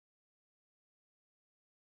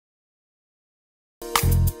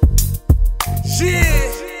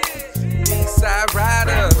Eastside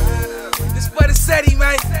rider. This for the city,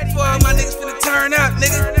 man. For all my niggas finna turn up,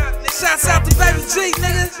 nigga. Shouts out to Baby G,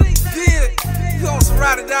 nigga. Yeah, you on some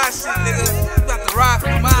ride or die shit, nigga. You about to ride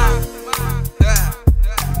for mine. Yeah.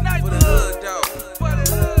 For the hood, though.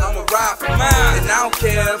 I'ma ride for mine. And I don't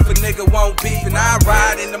care if a nigga won't beef. And I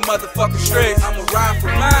ride in the motherfucking streets. I'ma ride for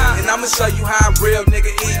mine. And I'ma show you how a real nigga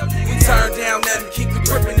eat. We turn down nothing, keep it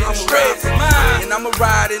gripping in the streets. And I'ma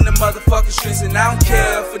ride in the motherfucking streets. And I don't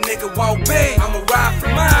care if a nigga won't be. I'ma ride for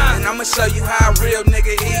mine. And I'ma show you how a real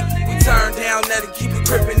nigga eat. We turn down nothing, keep it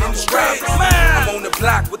gripping in the streets. I'm on the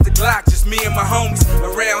block with the Glock, just me and my homies.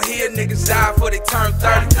 Around here, niggas die before they turn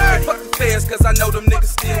 30. Fuck the feds, cause I know them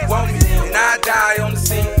niggas still want me. And I die on the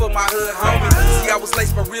scene for my hood homies. See, I was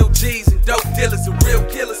laced by real G's and dope dealers and real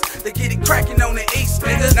killers. They get it cracking on the east,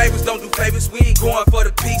 nigga. Neighbors don't do favors, we ain't going for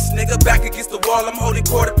the peace, nigga. Back against the wall, I'm holding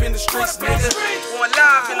court up in the streets, nigga. Going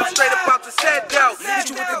live and I'm straight up out the set, though. Hit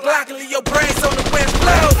you with the Glock and leave your brains on the west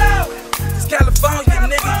blow. It's California,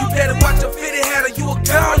 nigga. You better watch your fitted hat or you a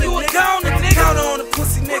goner, nigga. Count on the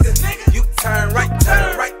pussy, nigga. You turn right,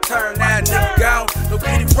 turn that nigga gone. Don't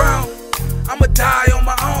get it wrong. I'ma die on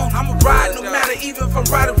my own. I'ma ride no matter even if I'm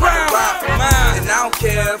right around. Ride for mine. And I don't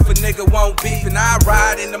care if a nigga won't beef. And I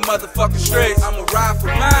ride in the motherfucking streets. I'ma ride for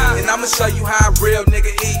mine. And I'ma show you how a real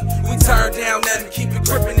nigga eat. We turn down nothing, keep it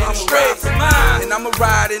gripping in the streets. And I'ma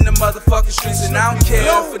ride in the motherfucking streets. And I don't care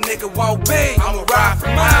if a nigga won't be. I'ma ride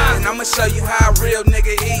for mine. And I'ma show you how a real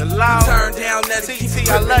nigga eat. We turn down nothing, keep it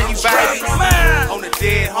gripping in the streets. On the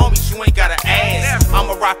dead homies, you ain't gotta ask.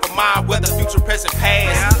 I'ma rock for mine, whether future, present,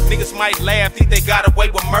 past. Niggas might laugh, think they got away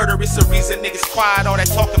with murder. It's the reason niggas quiet. All that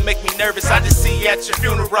talking make me nervous. I just see you at your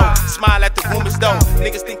funeral. Smile at the rumors though.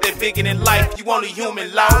 Niggas think they're bigger than life. You only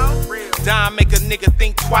human low. Dime make a nigga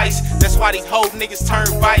think twice. That's why these whole niggas turn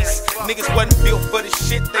vice. Niggas wasn't built for this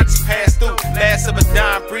shit they just passed through. Last of a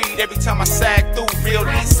dime breed. Every time I sag through. Real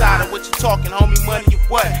east side of what you talking, homie. Money you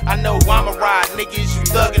what? I know I'ma ride. Niggas you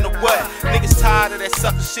thuggin' or what? Niggas tired of that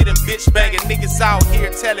sucker shit and bitch banging. Niggas out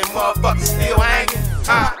here telling motherfuckers still hanging.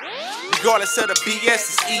 Regardless of the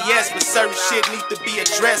BS, it's ES, but certain shit need to be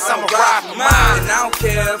addressed. I'ma ride for mine. And I don't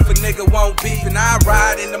care if a nigga won't beef. And I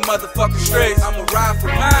ride in the motherfucking streets. I'ma ride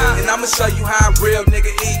for mine. And I'ma show you how a real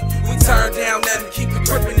nigga eat. We turn down nothing, keep it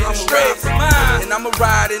gripping in the streets. And I'ma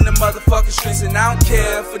ride in the motherfucking streets. And I don't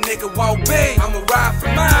care if a nigga won't be. I'ma ride for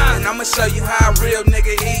mine. And I'ma show you how a real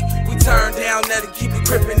nigga eat. We turn down nothing, keep it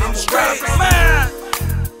gripping in the streets.